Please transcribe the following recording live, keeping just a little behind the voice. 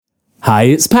Hi,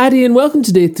 it's Paddy and welcome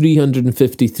to day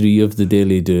 353 of the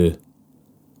Daily Do.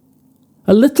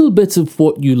 A little bit of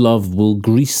what you love will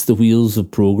grease the wheels of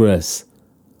progress.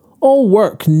 All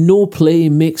work, no play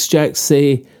makes Jack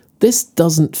say, this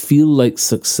doesn't feel like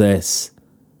success.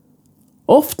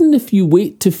 Often if you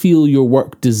wait to feel your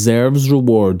work deserves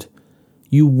reward,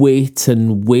 you wait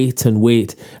and wait and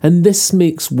wait, and this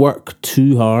makes work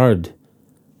too hard.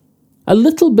 A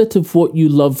little bit of what you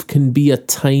love can be a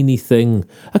tiny thing,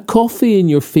 a coffee in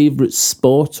your favourite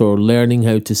spot or learning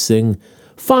how to sing,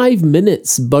 5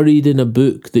 minutes buried in a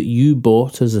book that you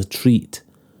bought as a treat,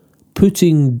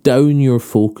 putting down your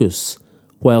focus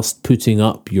whilst putting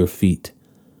up your feet.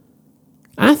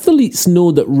 Athletes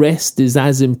know that rest is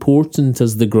as important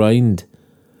as the grind.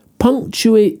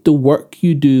 Punctuate the work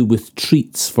you do with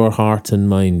treats for heart and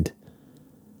mind.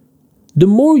 The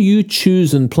more you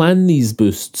choose and plan these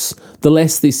boosts, the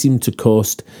less they seem to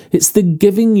cost. It's the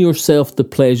giving yourself the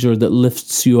pleasure that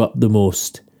lifts you up the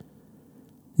most.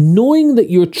 Knowing that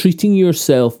you're treating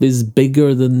yourself is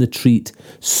bigger than the treat.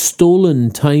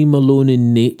 Stolen time alone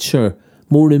in nature,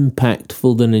 more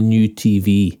impactful than a new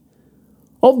TV.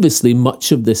 Obviously,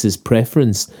 much of this is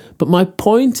preference, but my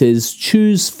point is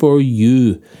choose for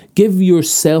you. Give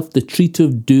yourself the treat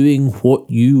of doing what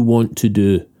you want to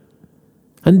do.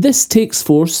 And this takes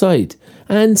foresight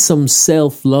and some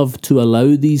self-love to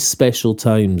allow these special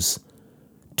times,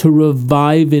 to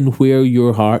revive in where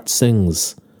your heart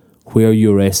sings, where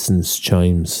your essence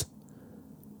chimes.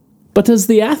 But as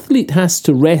the athlete has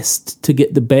to rest to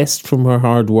get the best from her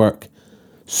hard work,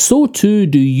 so too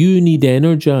do you need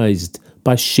energised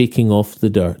by shaking off the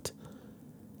dirt.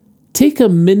 Take a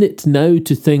minute now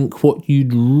to think what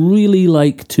you'd really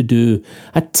like to do,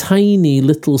 a tiny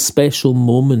little special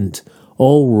moment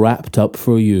all wrapped up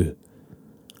for you.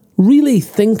 Really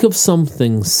think of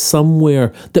something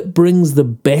somewhere that brings the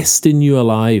best in you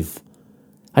alive.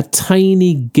 A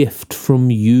tiny gift from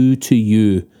you to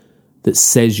you that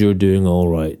says you're doing all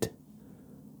right.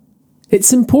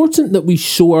 It's important that we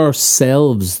show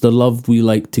ourselves the love we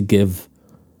like to give.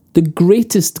 The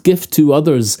greatest gift to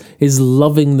others is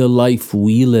loving the life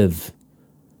we live.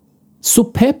 So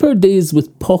pepper days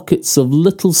with pockets of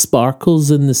little sparkles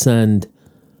in the sand.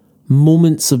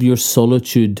 Moments of your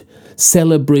solitude,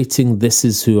 celebrating this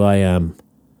is who I am.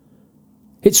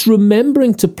 It's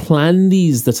remembering to plan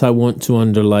these that I want to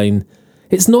underline.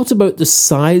 It's not about the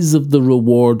size of the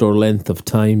reward or length of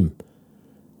time.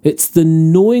 It's the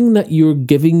knowing that you're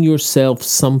giving yourself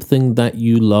something that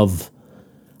you love.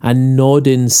 A nod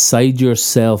inside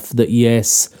yourself that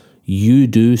yes, you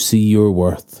do see your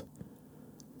worth.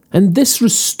 And this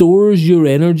restores your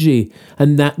energy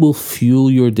and that will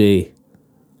fuel your day.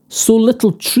 So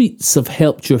little treats have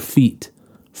helped your feet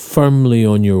firmly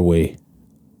on your way.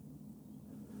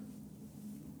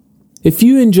 If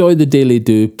you enjoy the Daily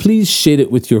Do, please share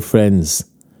it with your friends.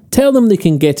 Tell them they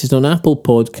can get it on Apple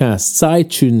Podcasts,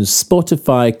 iTunes,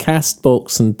 Spotify,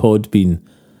 Castbox and Podbean.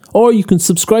 Or you can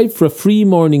subscribe for a free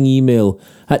morning email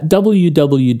at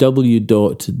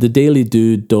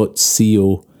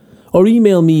www.thedailydo.co. Or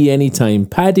email me anytime,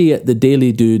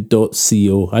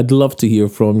 paddy@thedailydo.co. I'd love to hear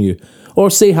from you. Or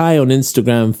say hi on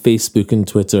Instagram, Facebook and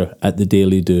Twitter @The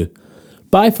Daily Do.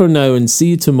 Bye for now and see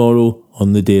you tomorrow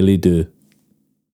on The Daily Do.